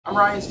I'm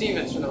Ryan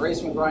Stevens from the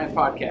Racing with Ryan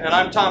podcast. And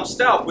I'm Tom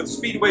Stout with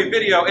Speedway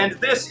Video, and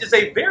this is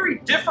a very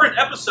different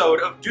episode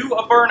of Do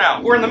a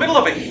Burnout. We're in the middle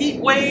of a heat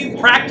wave,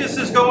 practice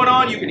is going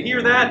on, you can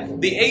hear that,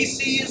 the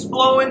AC is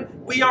blowing.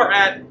 We are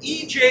at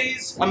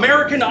EJ's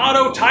American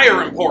Auto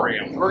Tire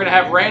Emporium. We're going to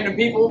have random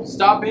people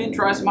stop in,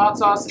 try some hot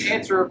sauce,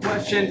 answer a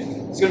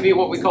question. It's going to be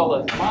what we call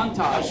a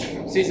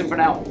montage season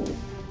finale.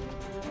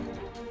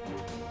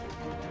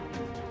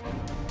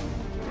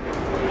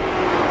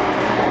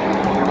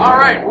 All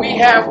right, we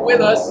have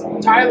with us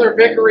Tyler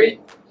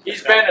Vickery.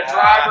 He's been a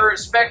driver, a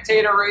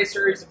spectator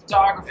racer, he's a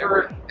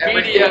photographer,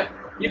 media.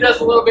 He does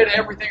a little bit of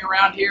everything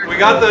around here. We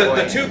got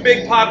the two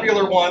big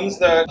popular ones,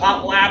 the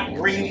Hot Lap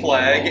Green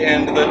Flag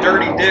and the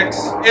Dirty Dicks.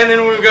 And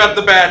then we've got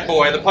the bad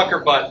boy, the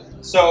Pucker Butt.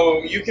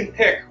 So you can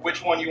pick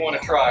which one you want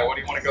to try. What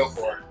do you want to go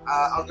for?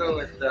 I'll go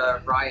with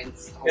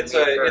Ryan's. It's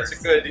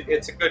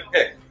a good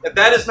pick.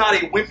 That is not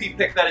a wimpy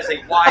pick. That is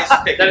a wise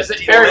pick. That is a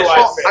very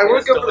wise pick. I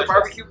would go for the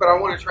barbecue, but I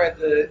want to try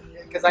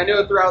because I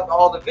know throughout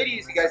all the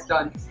videos you guys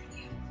done,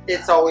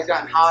 it's always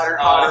gotten hotter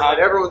and hotter. But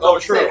everyone's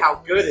always said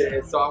how good it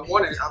is. So I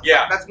want to.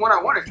 Yeah, that's one I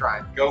want to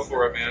try. Go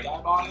for it, man.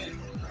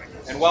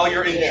 And while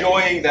you're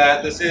enjoying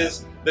that, this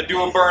is the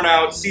Do a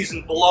Burnout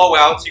season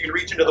blowout, so you can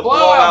reach into the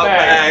blowout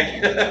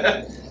bag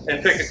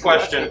and pick a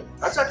question.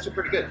 That's actually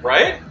pretty good,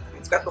 right?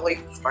 It's got the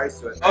latent spice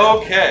to it.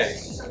 Okay.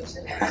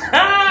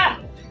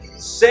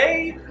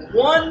 Say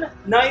one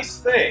nice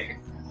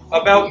thing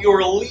about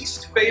your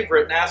least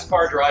favorite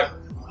NASCAR driver.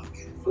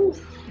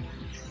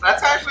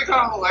 That's actually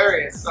kind of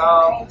hilarious.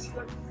 Oh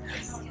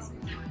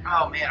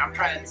man, I'm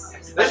trying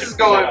to. This is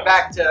going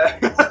back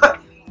to.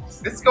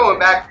 This is going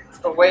back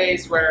to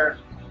ways where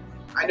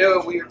I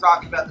know we were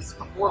talking about this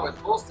before with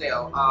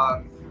Wholesale.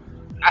 I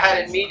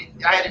had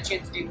a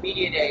chance to do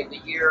media day the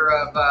year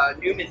of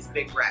Newman's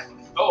big wreck.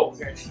 Oh,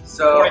 okay.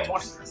 So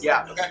 2020.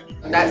 yeah. Okay.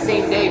 That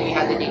same day we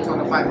had the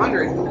Daytona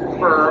 500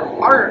 for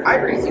our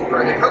iRacing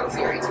for the Coke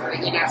Series, for the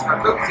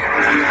eNASCAR Coke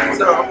Series.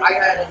 So I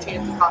had a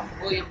chance to talk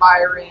to William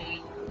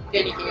Byron,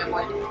 Denny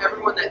Hamlin,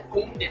 everyone that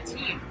owned a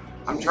team.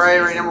 I'm trying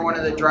to remember one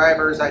of the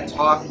drivers I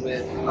talked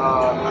with. It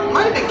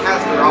might have been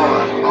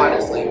Cascarala,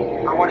 honestly.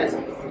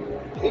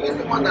 He was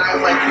the one that I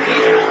was like,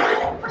 he's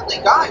a friendly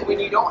guy when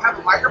you don't have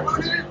a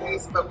microphone in his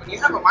face, but when you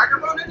have a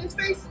microphone in his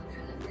face.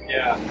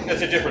 Yeah,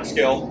 it's a different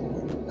skill.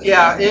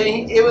 Yeah,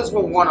 it was a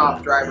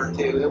one-off driver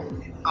too.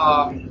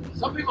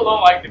 Some people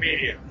don't like the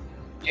media.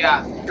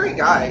 Yeah, great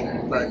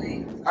guy, but.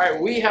 All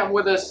right, we have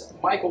with us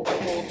Michael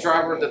Whipple,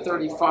 driver of the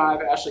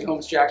 35 Ashley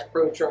Holmes Jack's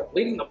Pro Truck,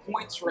 leading the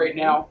points right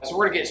now. So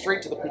we're gonna get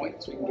straight to the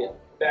point, so we can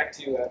get back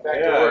to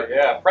work.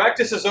 Yeah.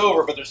 Practice is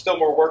over, but there's still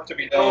more work to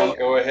be done.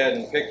 Go ahead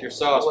and pick your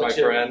sauce, my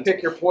friend.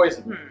 Pick your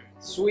poison.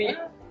 Sweet,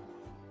 a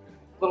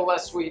little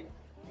less sweet.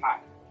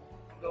 Hot.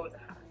 Go with the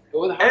hot.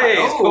 Go with the hot.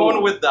 Hey, he's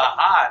going with the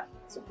hot.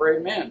 It's a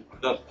brave man.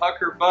 The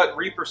Pucker Butt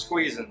Reaper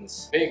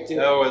Squeezins. Big too.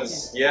 That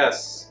was,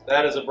 yes,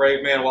 that is a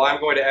brave man. Well,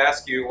 I'm going to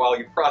ask you while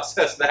you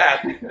process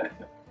that,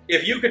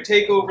 if you could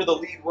take over the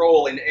lead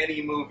role in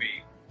any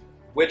movie,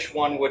 which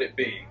one would it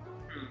be?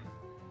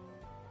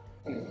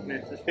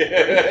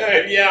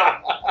 Yeah.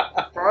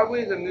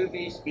 Probably the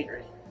movie Speed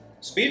Racer.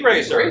 Speed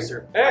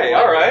Racer. Hey,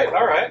 all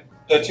right.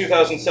 The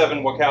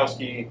 2007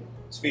 Wachowski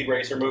Speed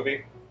Racer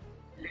movie.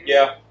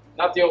 Yeah.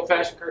 Not the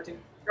old-fashioned cartoon.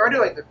 I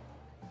do like the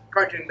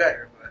cartoon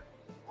better, but.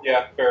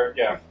 Yeah, fair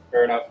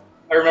enough.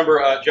 I remember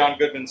John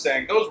Goodman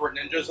saying, "Those were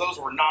ninjas. Those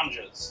were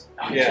nonjas."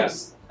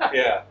 Yes.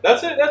 Yeah,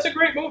 that's a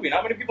great movie.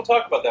 Not many people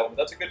talk about that one.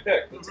 That's a good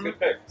pick. That's a good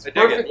pick. I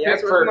dig it. Yeah,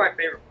 it's one of my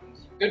favorite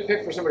ones. Good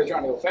pick for somebody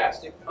trying to go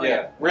fast, too.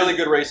 Yeah, really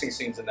good racing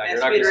scenes in that. And You're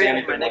not going to see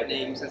anything my like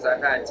nickname since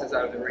I've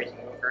been racing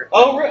over.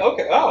 Oh, right.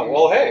 Okay. Oh,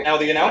 well, hey. Now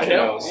the announcer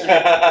knows. How's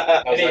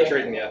that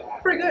treating you?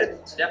 Pretty good.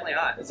 It's definitely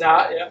hot. It's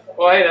hot, yeah.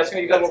 Well, hey, that's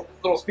going to give a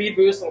little speed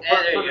boost, a little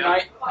perk for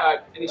tonight.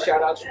 Any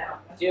shout-outs you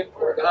want to give?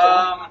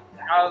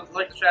 I would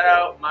like to shout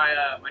out my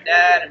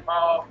dad and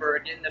Paul for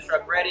getting the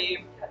truck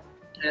ready,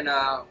 and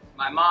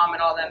my mom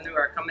and all them who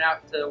are coming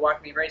out to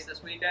watch me race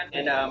this weekend,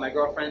 and my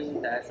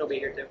girlfriend, she'll be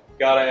here too.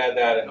 Gotta add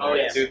that in there. Oh,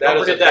 yes. Dude, that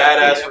is a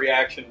badass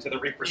reaction to the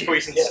Reaper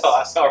Squeezing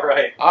sauce. All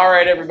right. All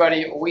right,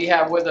 everybody. We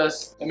have with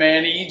us the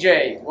man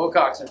EJ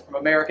Wilcoxon from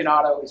American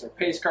Auto. He's our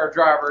pace car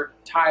driver,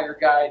 tire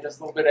guy, does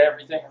a little bit of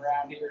everything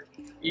around here.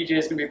 EJ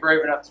is going to be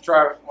brave enough to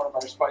try one of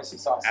our spicy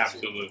sauces.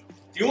 Absolutely.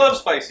 You love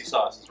spicy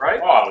sauces, right?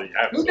 Oh,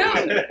 yeah, Who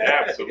absolutely. doesn't?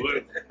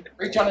 Absolutely.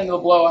 Reach on into the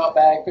blowout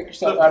bag, pick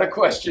yourself out a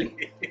question.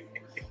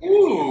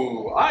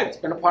 Ooh, It's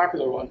been a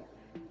popular one.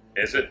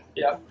 Is it?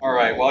 Yep. All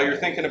right, while you're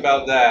thinking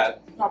about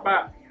that, Not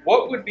bad.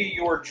 what would be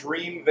your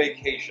dream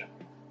vacation?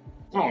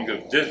 I'm going to go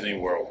to Disney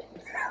World.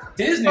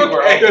 Disney Okay.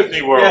 World.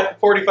 Disney World. Yeah,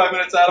 45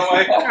 minutes out of the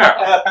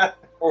way.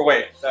 Or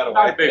wait, that away.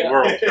 Not a big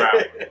world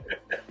travel.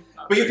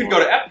 But you could go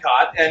to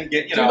Epcot and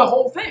get, Do the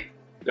whole thing.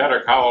 That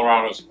or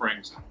Colorado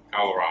Springs,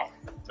 Colorado.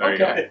 There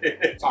Okay. you go.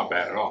 It's not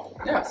bad at all.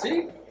 Yeah,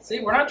 see,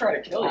 we're not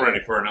trying to kill I'm you.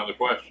 ready for another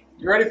question.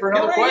 You ready for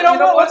another question? You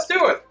know what? Let's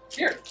do it.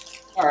 Here.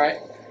 All right.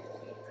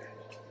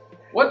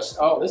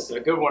 Oh, this is a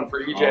good one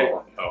for EJ.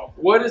 Oh, no.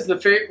 What is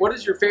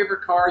your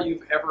favorite car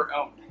you've ever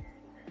owned?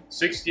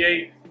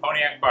 68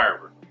 Pontiac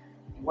Firebird.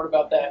 What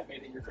about that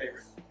made it your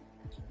favorite?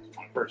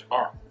 My first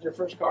car. Your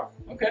first car.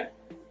 Okay.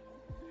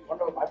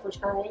 Wonder what my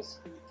first car was?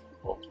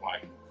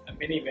 Volkswagen. A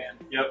minivan.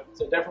 Yep.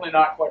 So definitely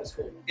not quite as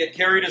cool. It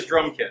carried his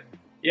drum kit.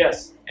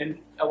 Yes, and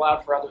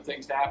allowed for other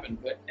things to happen.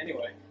 But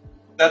anyway.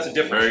 That's a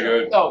different Very show.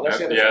 good. Oh, that's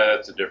the other yeah,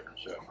 that's a different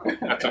show.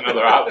 That's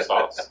another hot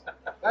sauce.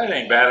 That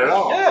ain't bad at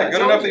all. Yeah,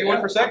 good enough that you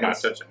went for I'm not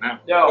seconds. touching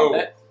that. No, Oh.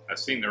 that, I've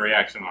seen the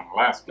reaction on the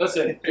last.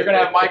 listen, you're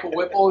gonna have Michael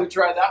Whipple who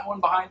tried that one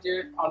behind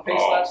you on pace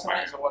Oh, laps tonight.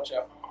 man. So watch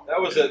out. That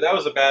was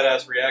a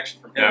badass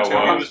reaction from him Yeah, it too. He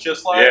was. was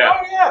just like,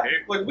 Yeah. oh yeah,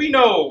 like we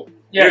know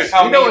Yes,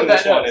 how you know mean what that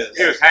this one does. is.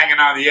 He was hanging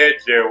on the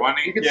edge there, wasn't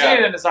You he? can Yeah. see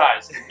it in his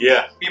eyes.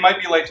 Yeah, He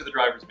might be late to the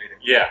driver's meeting.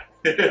 yeah.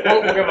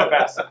 We'll give him a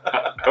pass.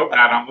 I hope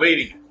not. I'm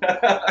leading.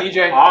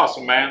 EJ,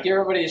 Awesome, man. give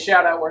everybody a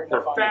shout out where can they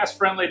For find you. fast,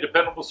 friendly,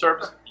 dependable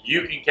service,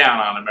 you can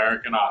count on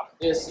American Auto.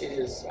 This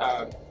is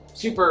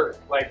super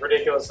like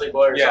ridiculously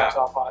blow your Yeah. socks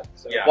off hot.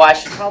 So. Yeah. Well, I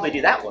should probably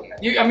do that one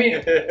then. You, I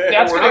mean,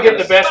 that's We're gonna not get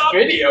the best stop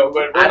video,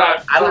 but we're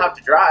not. I don't have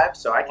to drive,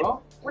 so I can.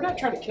 Well, we're not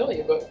trying to kill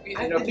you, but you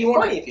know, It'd if be you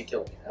want funny to, if you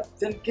killed me.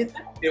 then get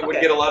that. It would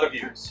Okay. get a lot of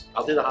views.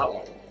 I'll do the hot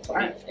one.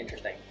 Alright.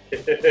 Interesting.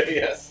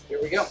 Yes. Here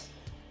we go.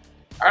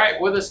 All right,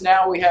 with us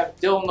now we have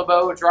Dylan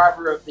LeBeau,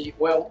 driver of the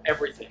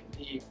everything,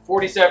 the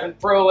 47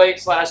 Pro Late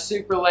 /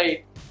 Super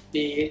Late,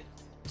 the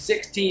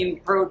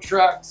 16 Pro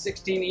Truck,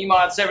 16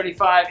 E-Mod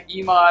 75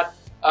 E-Mod,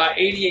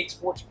 88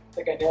 Sports. I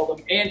think I nailed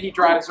him. And he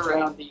drives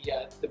around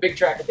the big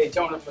track at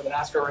Daytona for the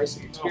NASCAR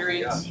racing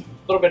experience. A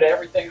little bit of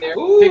everything there.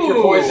 Pick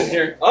your poison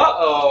here.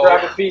 Uh-oh.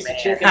 Grab a piece of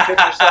chicken, pick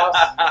your sauce.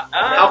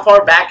 How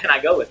far back can I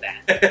go with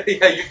that?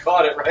 Yeah, you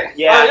caught it, right?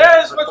 Yeah,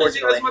 Yeah, as much as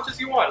unfortunately.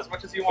 you want. As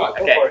much as you want.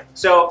 Go Okay, for it.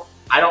 so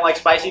I don't like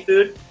spicy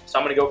food, so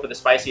I'm gonna go for the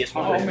spiciest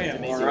one. Oh,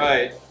 man. All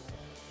right. Is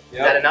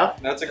that Yep.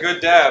 enough? That's a good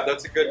dab.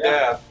 That's a good Yeah.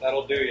 dab.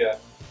 That'll do you.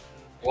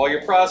 While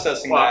you're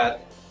processing Wow. that.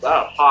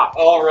 Wow, hot.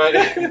 All right.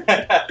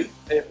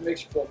 Hey, if it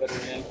makes you feel better,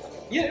 man.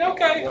 Yeah,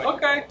 okay.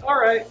 All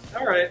right.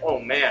 Oh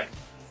man,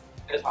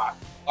 It's hot.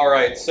 All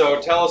right,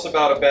 so tell us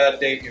about a bad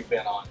date you've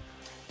been on.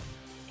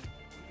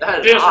 that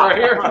is This hot. right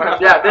here?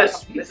 Yeah,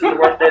 this is the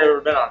worst date I've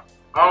ever been on.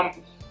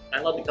 I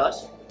love to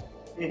cuss.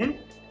 Mm-hmm.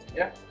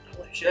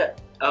 Holy shit.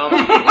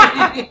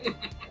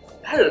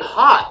 That is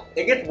hot.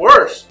 It gets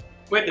worse.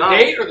 Wait, the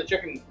date or the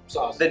chicken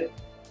sauce?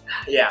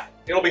 Yeah.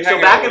 It'll be So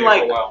hanging back out in, with you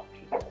for like, a while.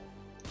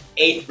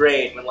 8th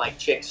grade, when like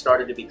chicks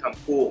started to become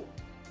cool,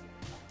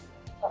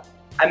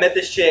 I met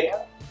this chick,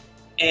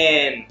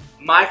 and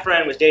my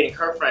friend was dating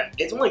her friend.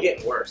 It's only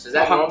getting worse. Is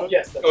that normal?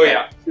 Yes. That's Oh,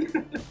 right.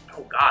 yeah.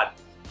 Oh God.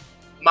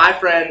 My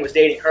friend was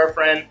dating her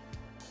friend,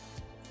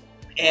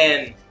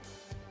 and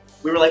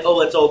we were like, oh,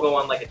 let's all go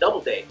on like a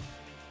double date.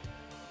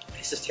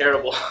 This is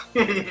terrible.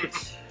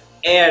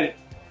 And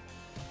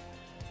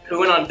we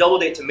went on a double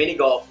date to mini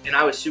golf, and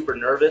I was super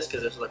nervous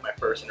because this was like my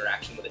first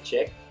interaction with a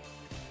chick.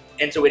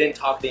 And so we didn't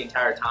talk the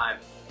entire time.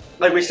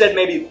 Like we said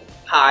maybe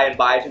hi and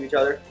bye to each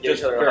other. Give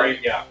Just each other a hug. very,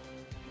 yeah.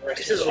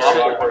 This is Just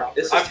awkward.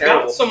 This is I've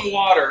terrible. got some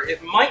water.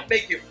 It might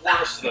make it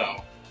worse,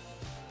 though.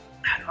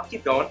 I'll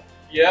keep going.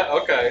 Yeah,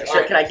 okay.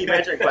 Sure, can I keep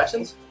answering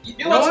questions?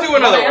 Yeah, let's do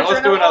another one.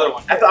 Let's do another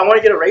one. I want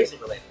to get a racing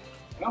related.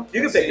 No?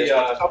 You can pick this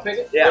one. I'll pick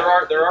it. Yeah.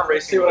 There are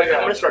racing. see what I got.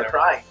 I'm gonna start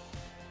crying.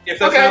 If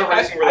that's Okay, not a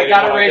racing I related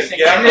got a one, racing.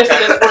 yeah, And this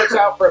okay. works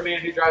out for a man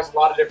who drives a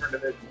lot of different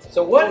divisions.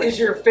 So what is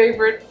your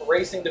favorite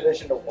racing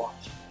division to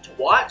watch? To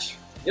watch?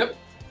 Yep.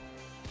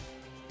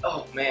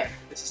 Oh man,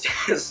 this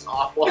is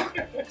awful.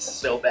 This is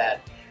so bad.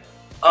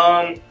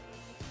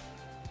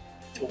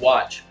 To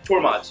watch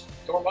tour mods.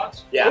 Tour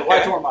mods? Yeah. Why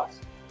Okay. tour mods?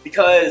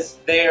 Because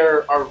they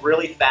are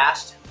really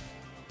fast.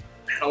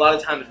 And a lot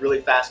of times, really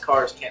fast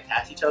cars can't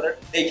pass each other.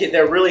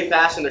 They're really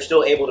fast, and they're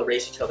still able to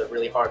race each other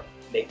really hard,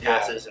 make Yeah.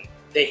 passes, and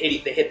they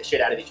hit the shit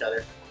out of each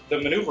other. The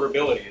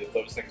maneuverability of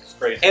those things is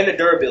crazy. And the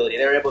durability,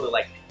 they're able to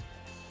like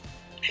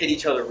hit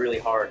each other really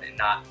hard and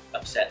not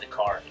upset the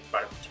car in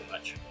front of them too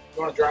much.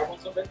 You want to drive one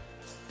someday?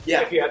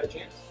 Yeah, If you had the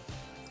chance.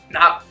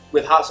 not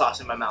with hot sauce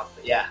in my mouth,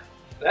 but yeah.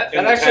 That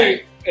In the actually,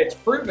 tank. it's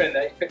proven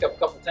that you pick up a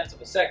couple tenths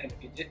of a second.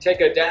 If you did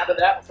take a dab of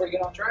that before you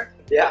get on track,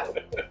 Yeah.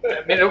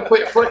 I mean, it'll put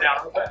your foot down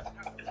real fast.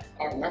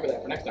 I'll remember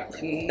that for next time.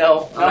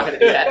 No, I'm not gonna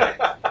do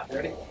that.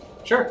 Ready?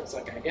 Sure. It's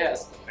like I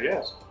guess.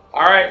 Yes.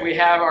 All right, we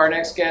have our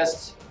next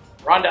guest,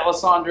 Ron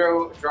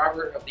D'Alessandro,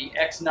 driver of the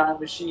X9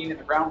 machine in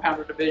the ground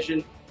pounder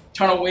division.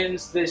 Ton of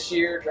wins this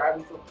year,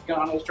 driving for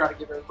Pagano's, trying to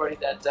give everybody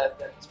that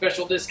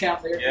special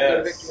discount there.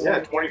 Yes. For the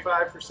Vickery.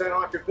 Yeah, 25%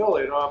 off your bill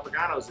at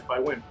Pagano's if I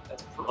win.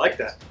 That's I like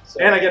that. So,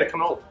 And I get a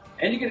canola.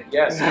 and you get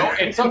yes, no,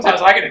 and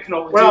sometimes I get a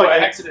canola Well, too by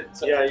yeah. accident.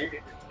 So. Yeah, you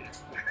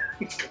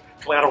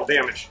collateral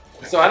damage.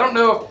 So I don't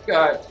know if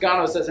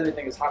Pagano says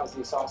anything as hot as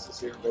these sauces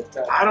here,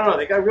 but I don't know.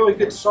 They got really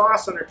good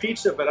sauce on their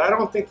pizza, but I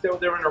don't think they're in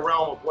the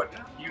realm of what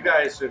you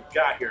guys have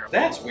got here.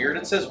 That's weird.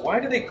 It says, why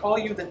do they call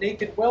you the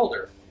naked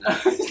welder?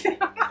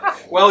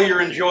 Well,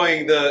 you're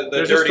enjoying the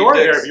There's a dirty story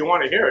there dicks. if you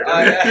want to hear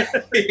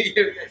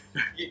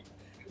it.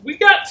 We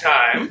got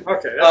time.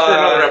 Okay, that's for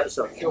another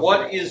episode.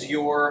 What is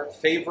your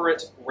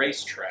favorite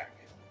racetrack?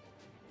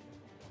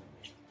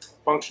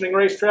 Functioning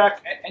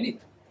racetrack?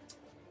 anything.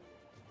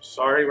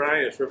 Sorry,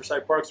 Ryan, it's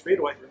Riverside Park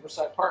Speedway.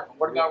 Riverside Park. And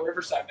what about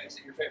Riverside makes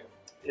it your favorite?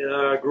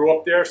 Grew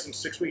up there since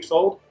 6 weeks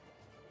old.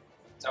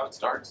 That's how it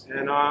starts.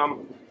 And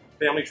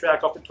family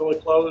track up until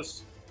it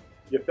closed.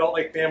 You felt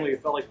like family. You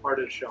felt like part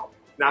of the show.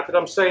 Not that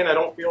I'm saying I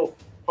don't feel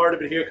part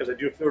of it here, because I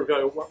do feel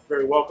very,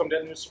 very welcomed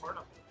at New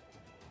Smyrna.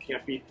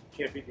 Can't beat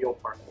the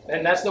old park.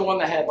 And that's the one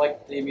that had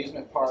like the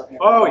amusement park. And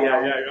Oh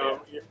everything.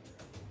 yeah.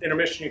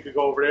 Intermission, you could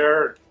go over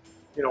there.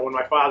 You know, when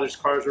my father's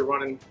cars were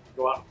running,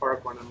 go out in the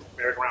park, run a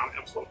merry-go-round.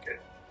 I was a little kid.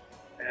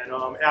 And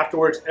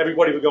afterwards,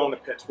 everybody would go in the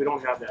pits. We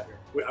don't have that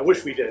here. I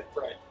wish we did.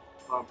 Right.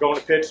 Going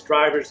to pits,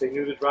 drivers, they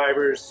knew the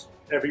drivers.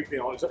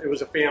 It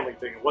was a family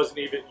thing. It wasn't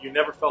even. You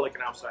never felt like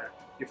an outsider.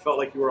 You felt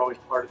like you were always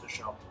part of the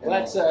show. Well,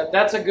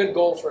 that's a good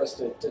goal for us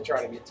to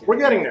try to get to. We're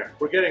getting there.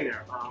 We're getting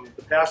there.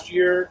 The past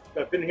year,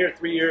 I've been here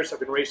 3 years. I've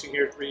been racing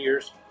here 3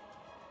 years.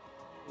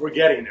 We're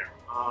getting there.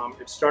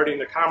 It's starting.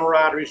 The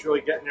camaraderie is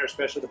really getting there,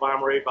 especially the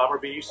Bomber A, Bomber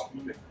Bs.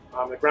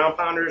 The Ground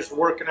Pounders are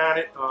working on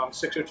it.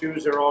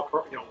 602s, they're all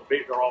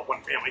they're all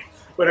one family.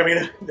 But I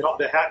mean,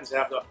 the Hattons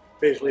have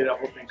basically that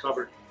whole thing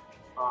covered.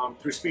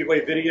 Through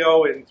Speedway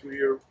video and through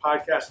your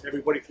podcast,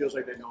 everybody feels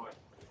like they know it.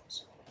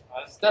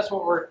 That's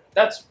what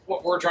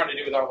we're trying to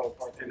do with our little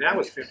part. And that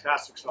was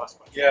fantastic sauce.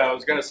 Yeah, I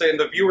was going to say, and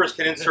the viewers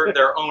can insert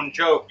their own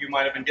joke. You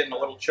might have been getting a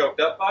little choked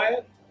up by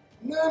it.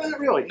 No, not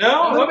really.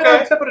 No? A little bit Okay.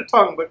 on the tip of the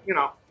tongue, but you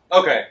know.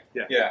 Okay.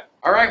 Yeah. Yeah.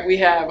 All right, we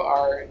have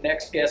our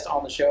next guest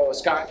on the show,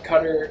 Scott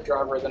Cutter,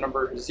 driver of the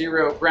number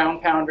 0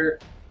 Ground Pounder.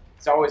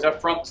 He's always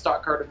up front in the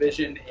stock car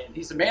division, and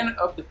he's a man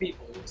of the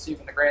people. You'll see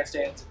him in the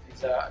grandstands.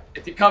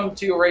 If you come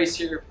to a race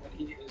here when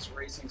he is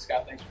racing,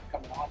 Scott, thanks for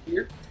coming on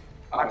here.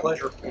 My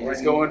pleasure.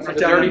 He's going for the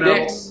Down Dirty the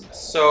middle. Dicks.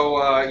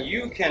 So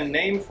you can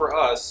name for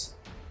us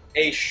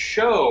a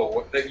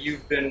show that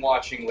you've been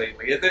watching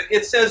lately.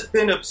 It says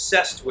been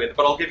obsessed with,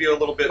 but I'll give you a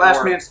little bit Last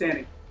more. Man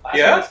Standing.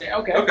 Yeah? Okay.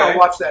 Okay. I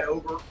watched that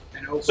over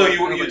and over. So and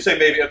over. you'd say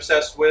maybe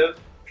obsessed with?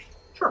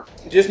 Sure.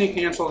 Disney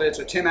canceled it. It's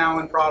a Tim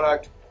Allen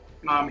product.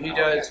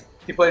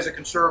 He plays a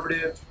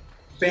conservative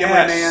family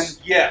man.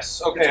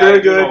 Yes. Okay. It's very I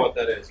do good. know what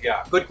that is.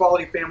 Yeah. Good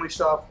quality family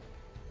stuff.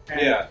 And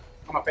Yeah.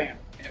 I'm a fan.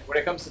 And when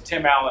it comes to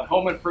Tim Allen,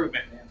 Home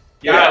Improvement, man.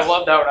 Yes. Yeah, I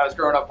loved that when I was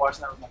growing up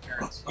watching that with my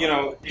parents. You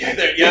know,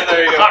 there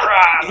you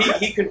go.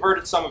 He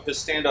converted some of his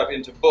stand-up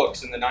into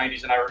books in the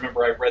 90s, and I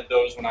remember I read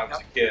those when I was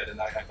a kid, and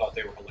I thought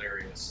they were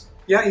hilarious.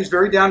 Yeah, he's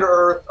very down to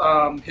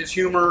earth. His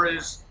humor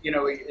is,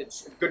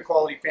 it's good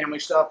quality family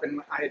stuff.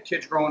 And I had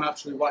kids growing up,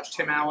 so we watched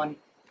Tim Allen,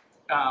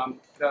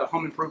 the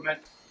Home Improvement,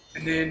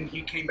 and then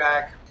he came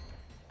back,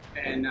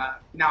 and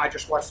now I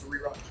just watched the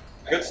reruns.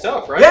 Good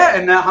stuff, right? Yeah,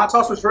 and hot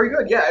sauce was very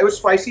good. Yeah, it was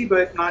spicy,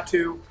 but not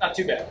too. Not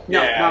too bad.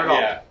 No, Yeah, not at all.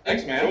 Yeah.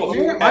 Thanks, man. Well,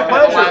 Yeah, my And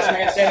pleasure. Last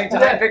man standing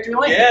tonight, Victory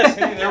Lane. yes,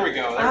 there we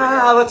go.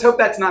 Let's hope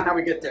that's not how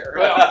we get there.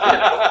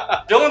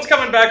 Dylan's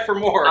coming back for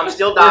more. I'm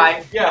still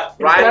dying. Yeah.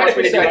 Ryan wants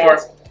me to do more.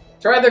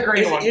 Try the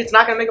green one. It's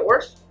not going to make it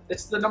worse?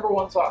 It's the number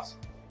 1 sauce.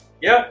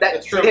 Yeah, That,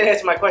 that's you true. didn't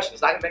answer my question.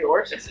 It's not going to make it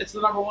worse? It's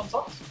the number 1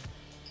 sauce.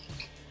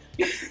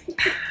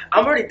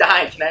 I'm already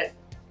dying. Can I?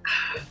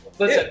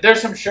 Listen,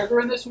 there's some sugar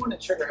in this one,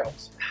 and sugar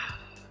helps.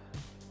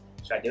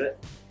 Should I do it?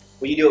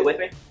 Will you do it with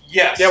me?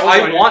 Yes, Yeah, we'll I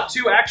join you. want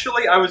to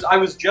actually. I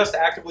was just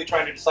actively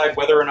trying to decide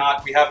whether or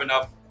not we have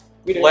enough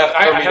We did. left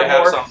for me to have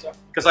more, some, so-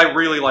 because I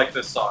really like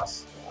this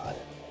sauce.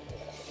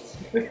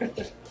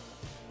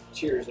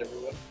 Cheers,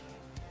 everyone.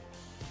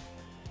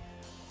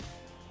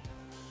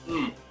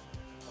 Mm. You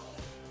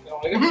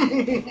don't like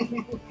it?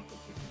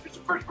 You're the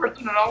first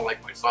person that don't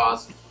like my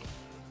sauce.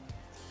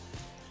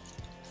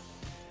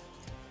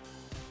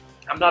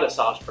 I'm not a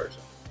sauce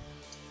person.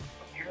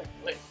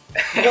 Apparently.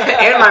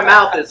 And my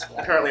mouth is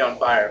currently on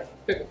fire.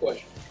 Pick a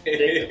question.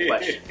 Big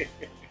question.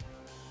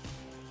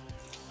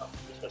 Oh,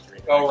 you're supposed to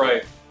read that. All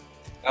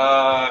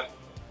right.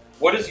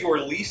 What is your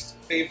least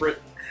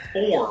favorite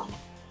form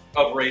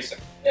of racing?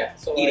 Yeah,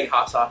 so Eating like,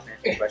 hot sauce and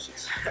answering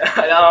questions.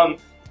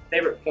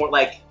 Favorite form,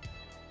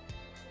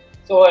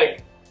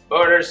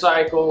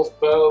 motorcycles,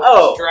 boats,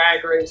 Oh.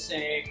 drag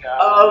racing,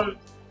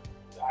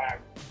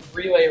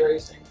 relay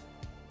racing,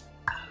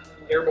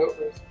 airboat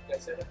racing. Did I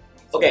say that?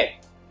 okay,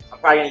 I'm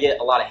probably gonna get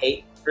a lot of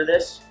hate for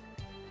this,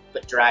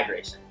 but drag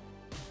racing.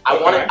 I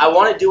Okay.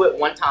 want to do it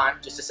one time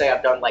just to say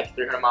I've done like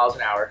 300 miles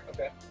an hour.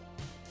 Okay.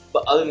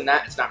 But other than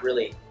that, it's not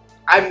really.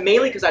 I'm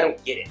mainly because I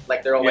don't get it.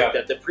 Like they're all Yeah.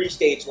 like the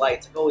pre-stage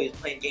lights. Like, oh, he's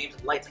playing games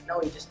with lights. Like, no,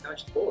 he just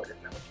nudged forward.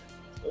 Isn't that what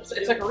you're supposed to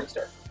It's do? like a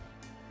restart.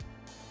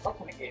 I'm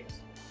playing games.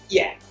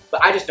 Yeah,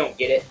 but I just don't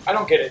get it. I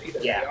don't get it either.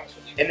 Yeah. To be honest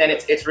with you. And then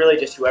it's really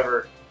just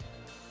whoever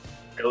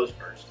goes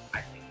first.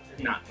 I think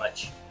there's not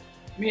much.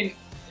 I mean,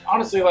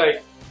 honestly,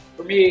 like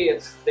for me,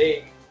 it's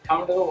they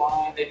come to the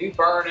line, they do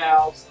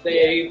burnouts,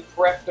 they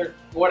prep their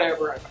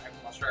whatever. I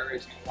haven't watched drag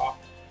racing in a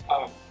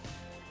while.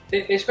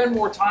 They spend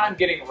more time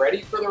getting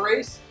ready for the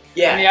race.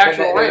 Yeah, And the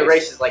actual and the race.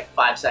 race is like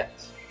 5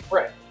 seconds.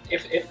 Right.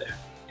 If that.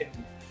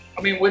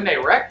 I mean, when they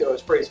wreck, though,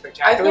 it's pretty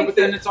spectacular. I think But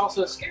then it's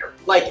also scary.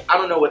 Like I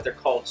don't know what they're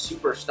called,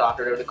 super stock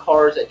or the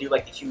cars that do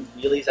like the huge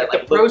wheelies that Like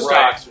like the pro look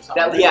stocks or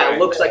something. That yeah, right? it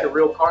looks like a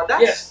real car.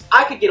 That's Yes.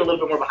 I could get a little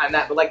bit more behind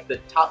that, but like the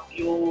top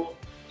fuel,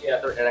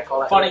 Yeah. and I call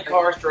that Funny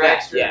cars,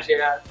 dragsters, Yeah,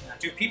 yeah.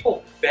 do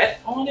people bet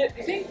on it?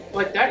 I think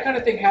like that kind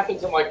of thing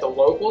happens in like the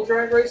local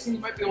drag racing. You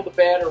might be able to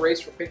bet or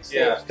race for big stakes.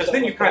 Yeah, because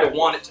then you kind of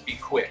want it to be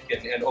quick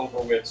and over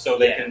with so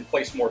they can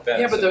place more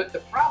bets. Yeah, but the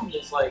problem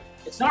is like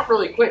it's not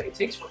really quick. It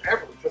takes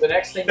forever for the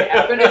next thing to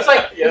happen. It's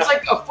like it's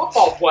like a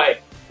football play.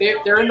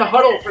 They're in the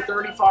huddle for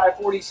 35,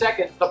 40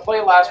 seconds. The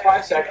play lasts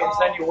 5 seconds.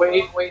 Then you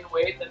wait,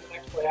 and then the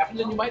next play happens,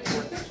 and you might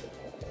win.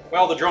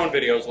 Well, the drone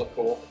videos look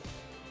cool.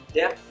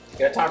 Yeah.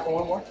 Got time for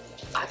one more?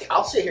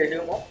 I'll sit here and do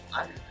them all.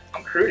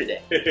 I'm crew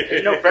today.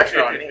 There's no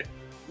pressure on me.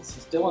 This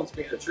is Dylan's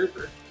being a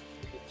trooper.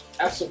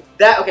 Absolutely.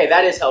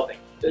 That is helping.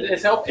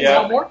 It's helping.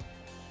 Yeah. Is more?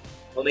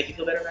 Will it make you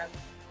feel better, man?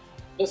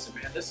 Listen,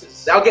 man, this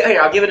is. I'll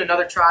give it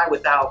another try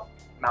without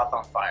mouth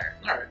on fire.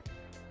 All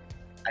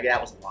right. That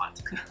was a lot.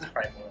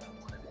 Probably more than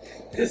I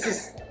wanted. This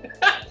is.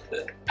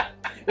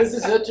 This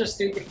is such a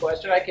stupid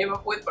question I came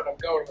up with, but I'm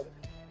going with it.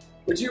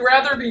 Would you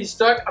rather be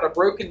stuck on a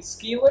broken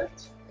ski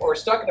lift or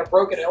stuck in a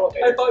broken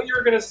elevator? I thought you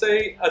were going to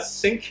say a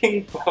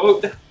sinking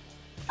boat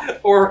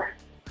or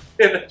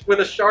with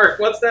a shark.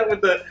 What's that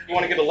with the, you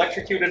want to get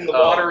electrocuted in the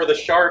water or the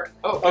shark?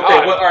 Oh, okay,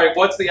 God. all right,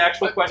 what's the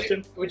actual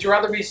question? Would you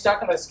rather be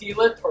stuck on a ski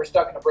lift or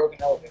stuck in a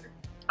broken elevator?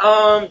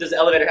 Does the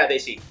elevator have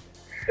AC?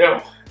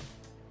 No.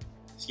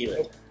 Ski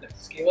lift.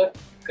 Ski lift?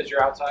 Because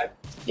you're outside?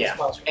 Yeah.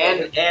 And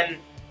depending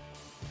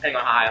on how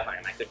high up I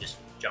am, I could just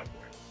jump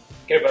for it.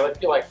 Okay,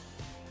 but you're like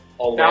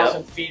All the way up.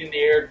 1,000 feet in the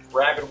air,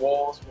 rapid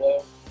walls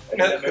below. Like in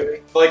that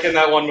movie. Like in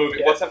that one movie.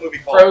 Yeah. What's that movie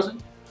called?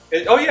 Frozen?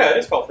 Oh yeah, it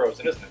is called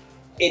Frozen, isn't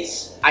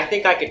it? I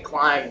think I could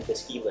climb the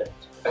ski lift.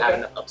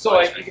 Okay. So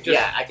like you could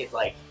just I could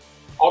like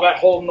all that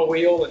holding the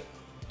wheel and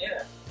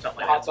something the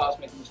like hot that. sauce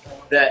making you strong.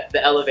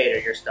 The elevator,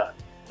 you're stuck.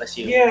 Unless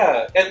you.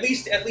 Yeah, at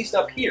least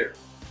up here.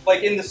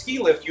 Like in the ski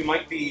lift, you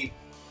might be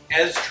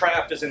as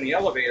trapped as in the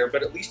elevator,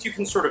 but at least you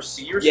can sort of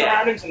see your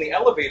surroundings. In the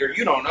elevator,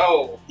 you don't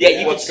know. Yeah, you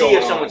can what's see going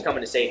if on. someone's coming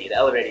to save you. The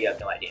elevator, you have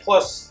no idea.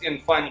 Plus, in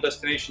Final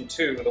Destination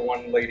 2, the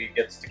one lady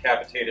gets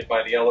decapitated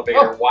by the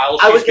elevator while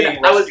she's I was being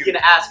gonna rescued.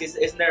 ask,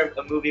 isn't there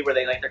a movie where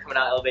they're coming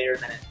out of the elevator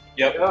and then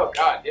Yep. Oh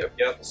god, yep.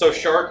 Yep. So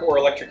shark or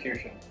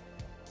electrocution?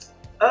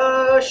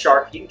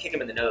 shark? You can kick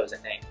him in the nose, I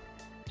think.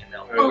 And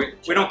they'll-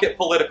 We don't get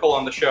political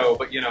on the show,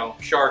 but you know,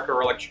 shark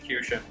or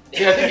electrocution.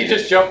 Yeah, I think you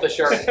just jumped the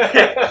shark.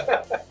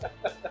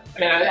 I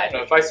mean, I don't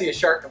know. If I see a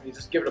shark, I'm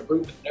just give it a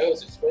boop in the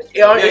nose. It's supposed to.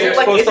 Yeah, Yeah, you're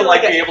supposed to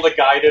like be able to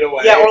guide it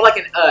away. Yeah, or like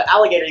an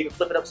alligator, you can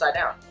flip it upside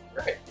down.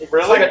 Right. It's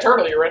Really? like a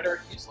turtle. You render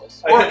it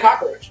useless. I Or a didn't-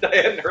 cockroach. I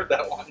hadn't heard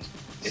that one.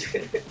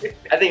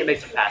 I think it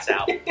makes them pass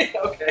out.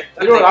 Okay.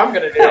 You know what I'm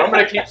gonna do? I'm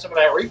gonna keep some of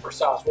that Reaper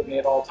sauce with me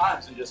at all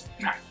times and just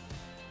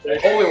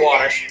holy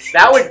water.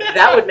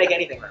 That would make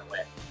anything run away.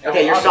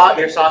 Okay, your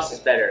sauce is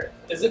better.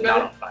 Is it Not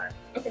better? on fire.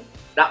 Okay.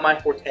 It's not my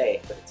forte,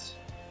 but it's.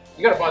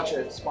 You got a bunch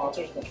of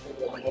sponsors, a bunch of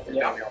people that help you You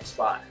got out. me on the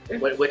spot.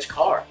 Which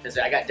car? Because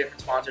I got different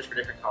sponsors for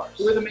different cars.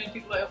 Who are the main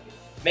people that help you?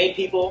 Main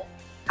people.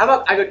 How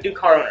about I go do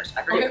car owners?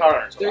 I forget Okay, car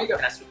owners. there you go.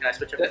 Can I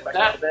switch up the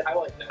question a little bit? I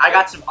like that. I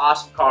got some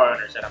awesome car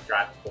owners that I'm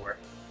driving for.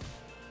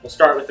 We'll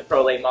start with the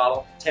Pro Late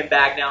model. Tim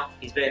Bagnell,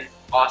 he's been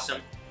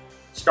awesome.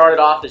 Started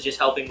off as just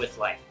helping with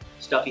like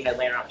stuff he had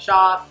laying around the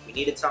shop. We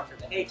needed something.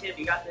 Like, hey Tim,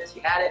 you got this?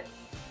 You had it.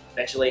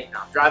 Eventually,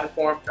 now I'm driving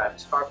for him, driving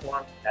his car for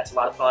him. That's a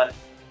lot of fun.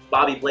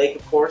 Bobby Blake,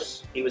 of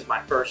course, he was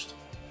my first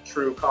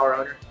true car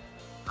owner.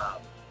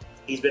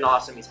 He's been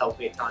awesome. He's helped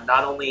me a ton,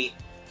 not only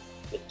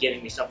with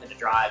giving me something to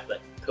drive,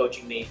 but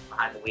coaching me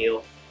behind the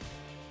wheel,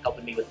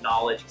 helping me with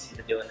knowledge because he's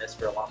been doing this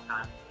for a long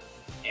time.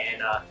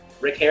 And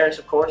Rick Harris,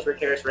 of course, Rick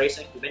Harris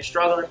Racing. We've been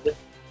struggling with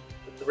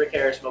the Rick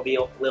Harris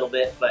mobile a little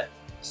bit, but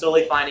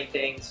slowly finding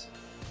things.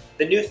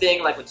 The new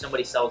thing, like when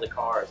somebody sells a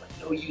car, is like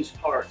no used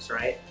parts,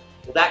 right?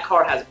 Well, that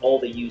car has all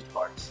the used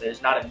parts.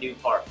 There's not a new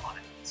part on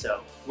it.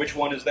 So Which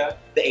one is that?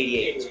 the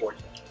 88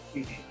 Sportsman.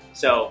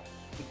 So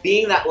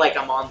being that like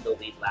I'm on the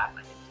lead lap,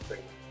 I think is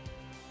pretty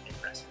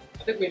impressive.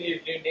 I think we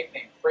need a new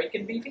nickname.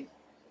 Franken Beefy?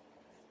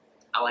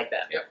 I like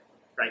that. Yep.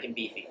 Frank and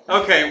Beefy.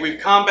 Okay, we've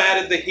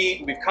combated the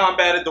heat, we've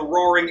combated the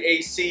roaring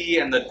AC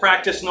and the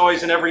practice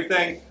noise and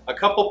everything. A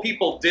couple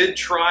people did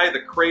try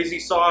the crazy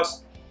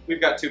sauce. We've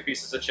got 2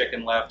 pieces of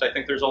chicken left. I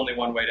think there's only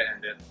one way to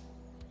end it.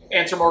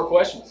 Answer more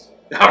questions.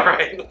 All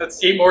right,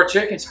 let's Eat more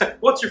chickens.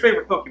 What's your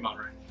favorite Pokemon,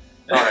 Ryan?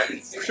 All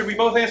right, should we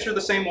both answer the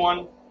same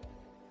one?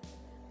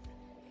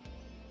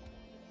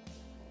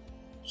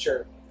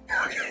 Sure.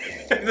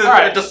 The All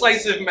right.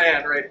 decisive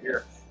man right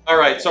here. All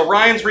right, so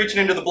Ryan's reaching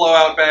into the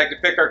blowout bag to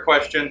pick our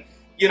question.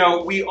 You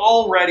know, we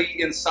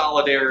already, in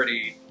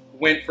solidarity,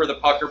 went for the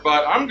pucker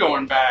butt. I'm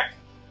going back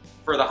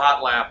for the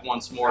hot lap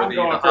once more. I'm the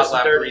going for hot some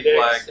lap dirty green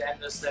flag. dicks to end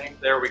this thing.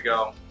 There we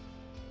go.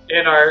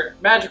 In our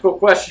magical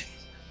question.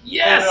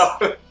 Yes.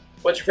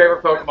 What's your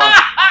favorite Pokemon?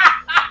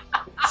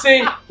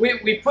 See,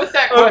 we put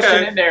that question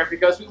Okay. in there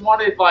because we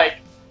wanted, like,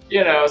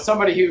 you know,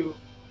 somebody who's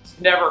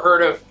never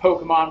heard of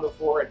Pokemon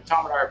before, and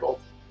Tom and I are both,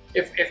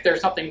 if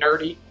there's something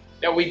nerdy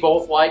that we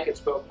both like, it's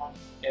Pokemon.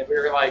 And we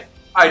were like,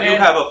 I do man,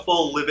 have a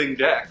full living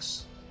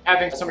dex.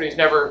 having somebody who's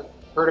never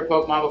heard of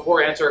Pokemon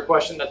before answer a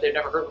question that they've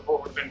never heard before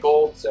would have been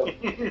gold, so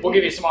we'll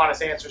give you some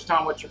honest answers.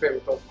 Tom, what's your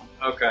favorite Pokemon?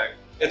 Okay.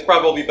 It's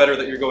probably better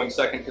that you're going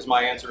second because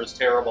my answer is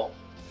terrible.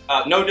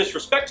 No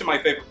disrespect to my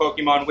favorite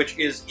Pokemon, which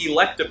is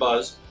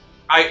Electabuzz.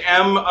 I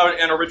am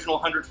an original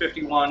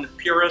 151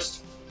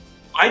 purist.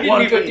 I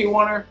didn't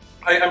 151er.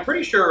 I'm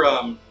pretty sure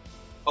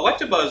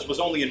Electabuzz was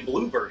only in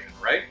blue version,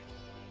 right?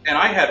 And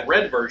I had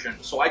red version,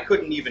 so I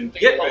couldn't even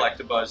get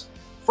Electabuzz.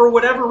 For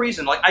whatever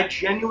reason, like, I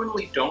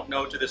genuinely don't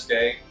know to this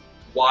day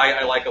why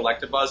I like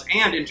Electabuzz.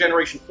 And in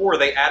Generation 4,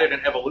 they added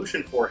an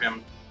evolution for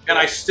him, and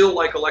I still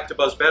like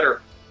Electabuzz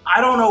better.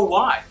 I don't know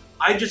why.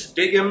 I just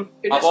dig him.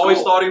 I've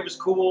always thought he was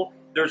cool.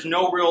 There's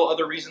no real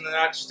other reason than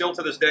that. Still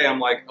to this day, I'm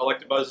like,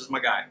 Electabuzz is my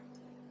guy.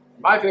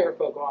 My favorite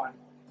Pokemon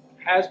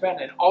has been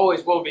and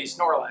always will be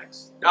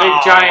Snorlax. The big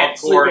giant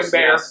sleeping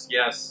bear.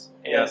 Yes.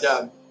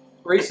 And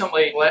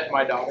recently let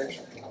my daughters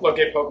look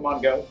at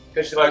Pokemon Go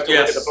because she likes to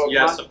look at the Pokemon.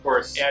 Yes, of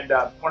course. And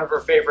one of her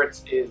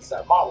favorites is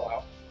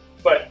Blowout.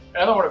 But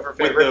another one of her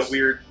favorites, with the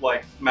weird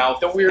like mouth,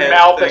 the weird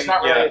mouth that's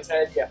not really its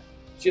head. Yeah,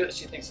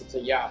 she thinks it's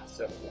a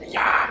so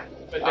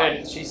But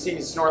then she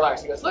sees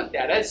Snorlax and goes, "Look,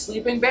 Dad, that's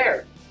Sleeping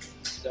Bear."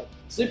 So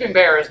Sleeping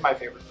Bear is my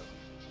favorite.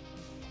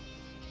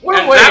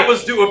 That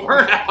was due a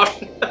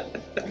burnout.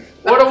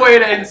 What a way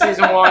to end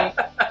season 1.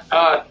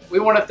 We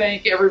want to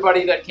thank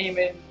everybody that came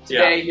in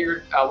today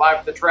here live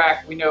at the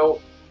track. We know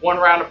one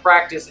round of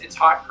practice, it's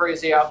hot,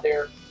 crazy out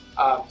there.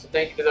 So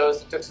thank you to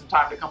those that took some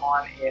time to come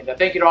on. And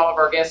thank you to all of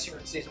our guests here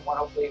in season 1.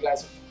 Hopefully you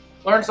guys have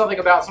learned something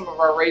about some of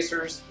our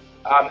racers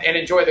and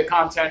enjoy the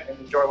content and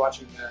enjoy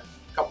watching a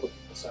couple of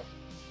people. So.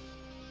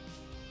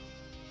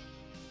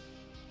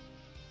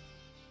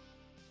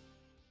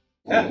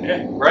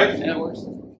 Yeah, right? Yeah, it works.